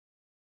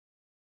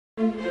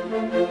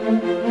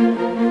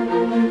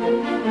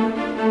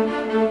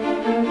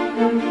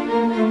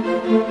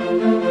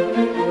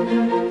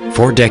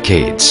For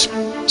decades,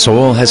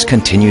 Seoul has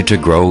continued to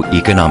grow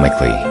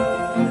economically.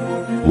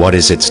 What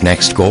is its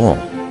next goal?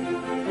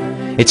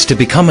 It's to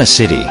become a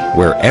city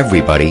where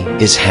everybody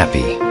is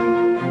happy.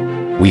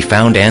 We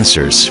found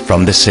answers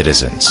from the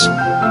citizens.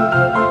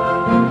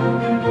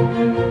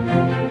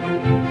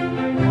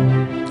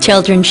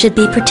 Children should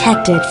be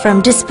protected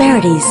from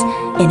disparities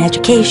in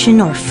education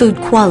or food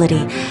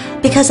quality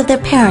because of their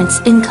parents'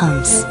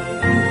 incomes.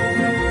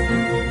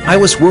 I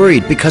was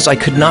worried because I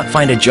could not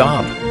find a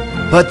job.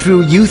 But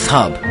through Youth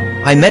Hub,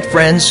 I met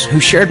friends who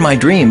shared my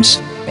dreams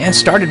and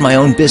started my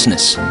own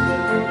business.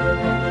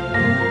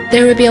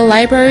 There will be a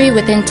library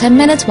within 10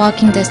 minutes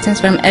walking distance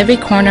from every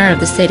corner of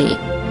the city.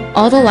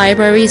 All the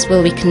libraries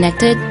will be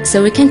connected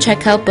so we can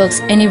check out books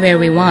anywhere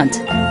we want.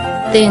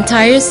 The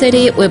entire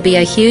city will be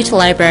a huge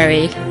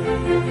library.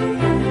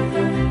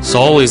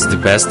 Seoul is the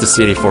best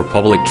city for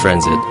public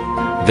transit.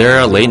 There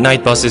are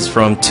late-night buses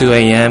from 2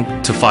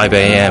 a.m. to 5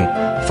 a.m.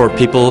 for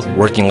people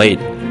working late.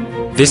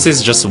 This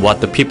is just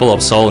what the people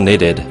of Seoul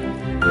needed.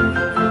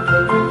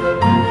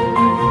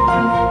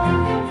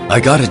 I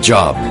got a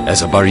job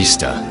as a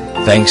barista,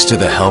 thanks to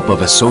the help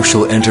of a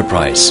social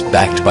enterprise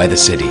backed by the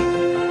city.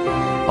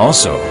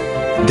 Also,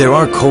 there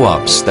are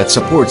co-ops that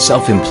support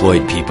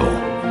self-employed people.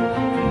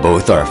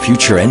 Both are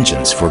future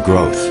engines for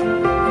growth.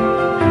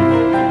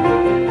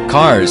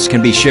 Cars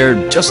can be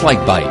shared just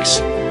like bikes.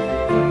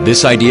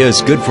 This idea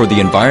is good for the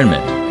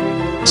environment.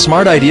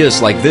 Smart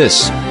ideas like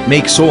this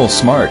make Seoul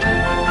smart.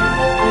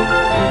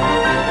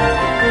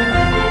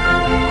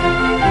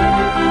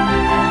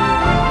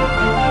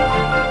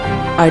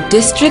 Our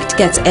district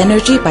gets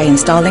energy by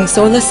installing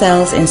solar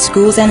cells in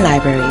schools and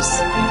libraries.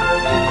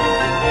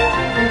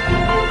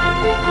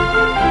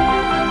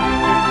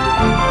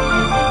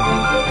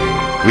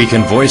 We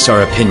can voice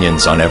our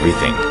opinions on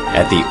everything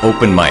at the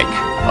open mic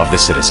of the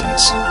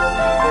citizens.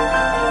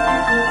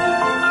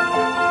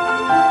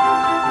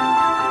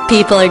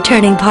 People are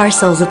turning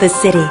parcels of the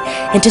city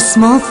into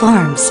small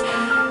farms.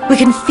 We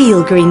can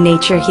feel green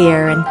nature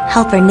here and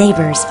help our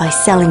neighbors by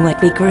selling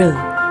what we grew.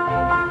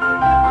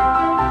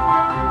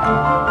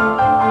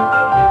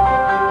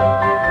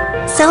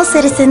 Seoul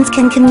citizens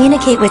can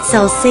communicate with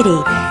Seoul City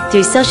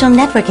through social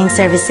networking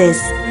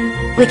services.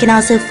 We can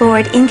also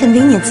forward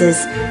inconveniences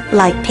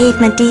like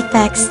pavement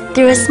defects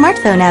through a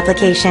smartphone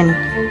application.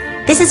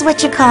 This is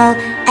what you call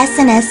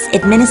SNS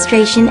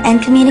administration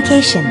and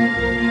communication.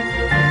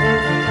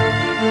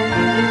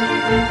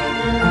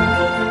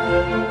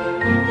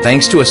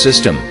 Thanks to a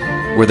system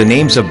where the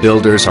names of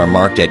builders are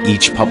marked at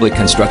each public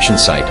construction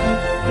site,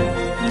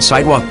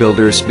 sidewalk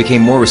builders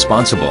became more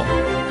responsible.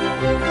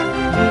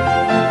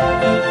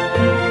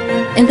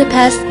 In the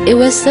past, it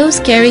was so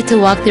scary to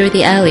walk through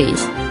the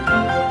alleys.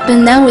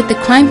 But now with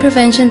the crime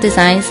prevention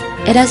designs,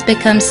 it has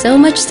become so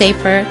much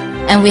safer,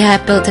 and we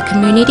have built a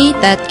community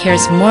that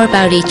cares more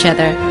about each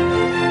other.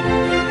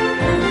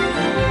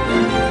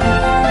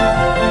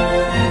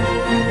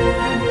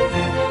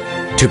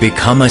 To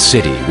become a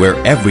city where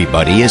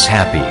everybody is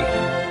happy,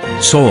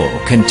 Seoul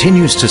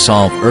continues to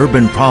solve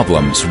urban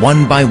problems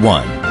one by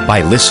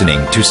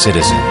listening to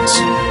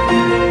citizens.